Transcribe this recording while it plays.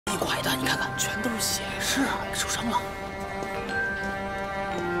你看看，全都是血。是啊，受伤了。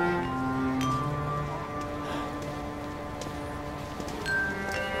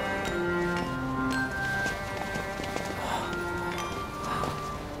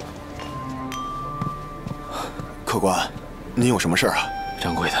客官，您有什么事啊？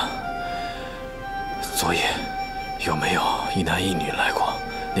掌柜的，昨夜有没有一男一女来过？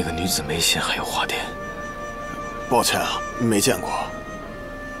那个女子眉心还有花钿。抱歉啊，没见过。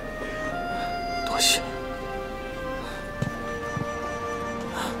多谢。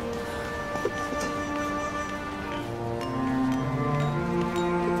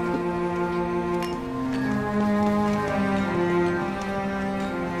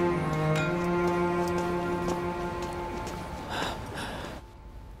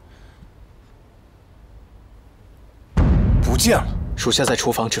不见了。属下在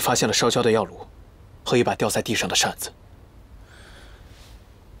厨房只发现了烧焦的药炉和一把掉在地上的扇子。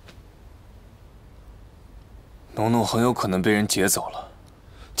农农很有可能被人劫走了，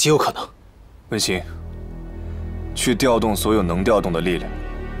极有可能。文心，去调动所有能调动的力量，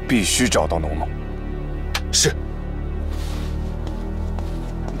必须找到农农。是。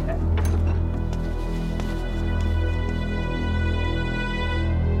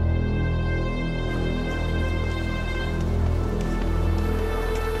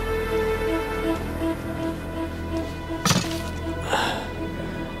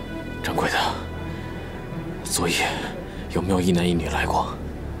掌柜的，昨夜有没有一男一女来过？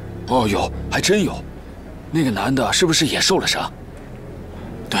哦，有，还真有。那个男的是不是也受了伤？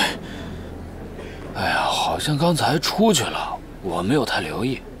对。哎呀，好像刚才出去了，我没有太留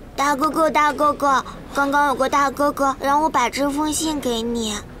意。大哥哥，大哥哥，刚刚有个大哥哥让我把这封信给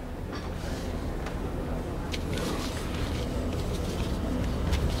你。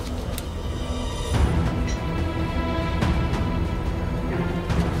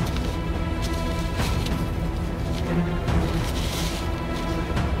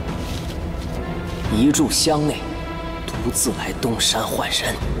一炷香内，独自来东山换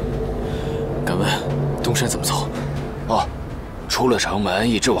人。敢问东山怎么走？哦，出了城门，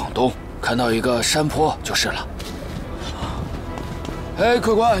一直往东，看到一个山坡就是了。哎，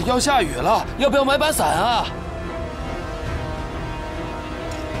客官，要下雨了，要不要买把伞啊？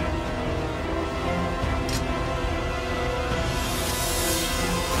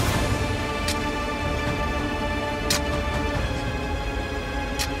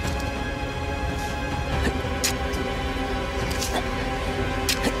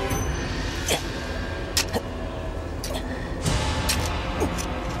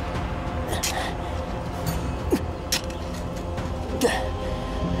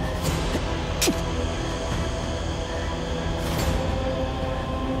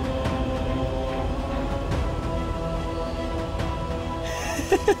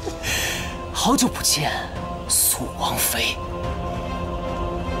好久不见，苏王妃。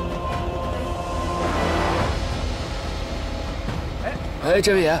哎，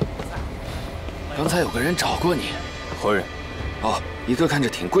这位爷，刚才有个人找过你。何人？哦，一个看着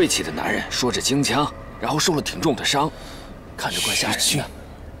挺贵气的男人，说着京腔，然后受了挺重的伤，看着怪吓人的。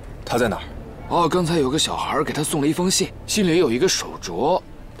他在哪儿？哦，刚才有个小孩给他送了一封信，信里有一个手镯。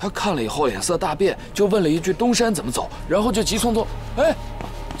他看了以后脸色大变，就问了一句东山怎么走，然后就急匆匆。哎，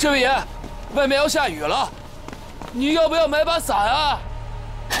这位爷，外面要下雨了，你要不要买把伞啊？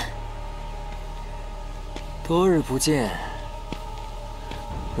多日不见，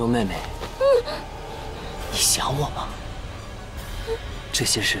柔妹妹，你想我吗？这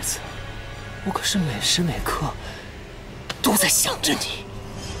些日子，我可是每时每刻都在想着你，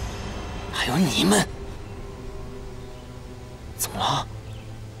还有你们。怎么了？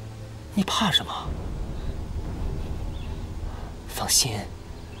你怕什么？放心，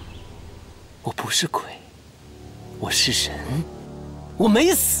我不是鬼，我是人，我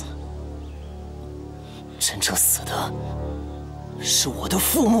没死。真正死的是我的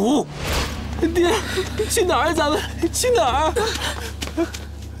父母。爹，去哪儿？咱们去哪儿？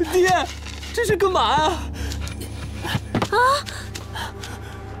爹，这是干嘛呀？啊！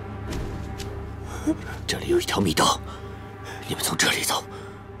这里有一条密道，你们从这里走。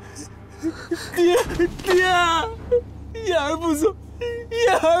爹，言儿不走，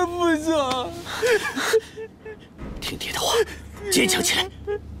言儿不走。听爹的话，坚强起来，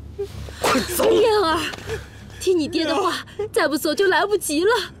快走！燕儿，听你爹的话，再不走就来不及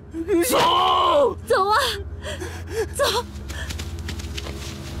了。走，走啊，走！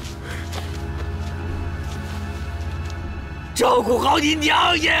照顾好你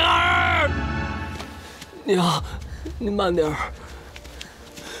娘，燕儿。娘，你慢点儿。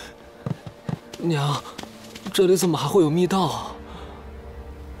娘，这里怎么还会有密道啊？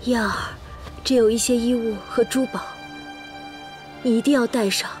燕儿，这有一些衣物和珠宝，你一定要带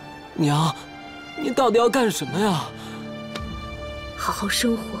上。娘，你到底要干什么呀？好好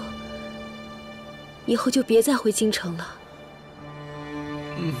生活，以后就别再回京城了。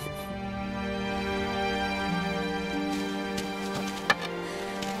嗯。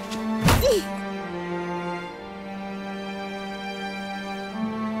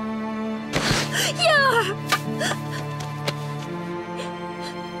燕儿，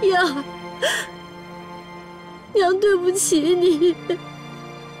燕儿，娘对不起你，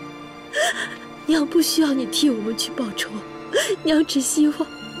娘不需要你替我们去报仇，娘只希望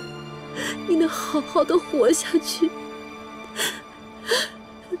你能好好的活下去。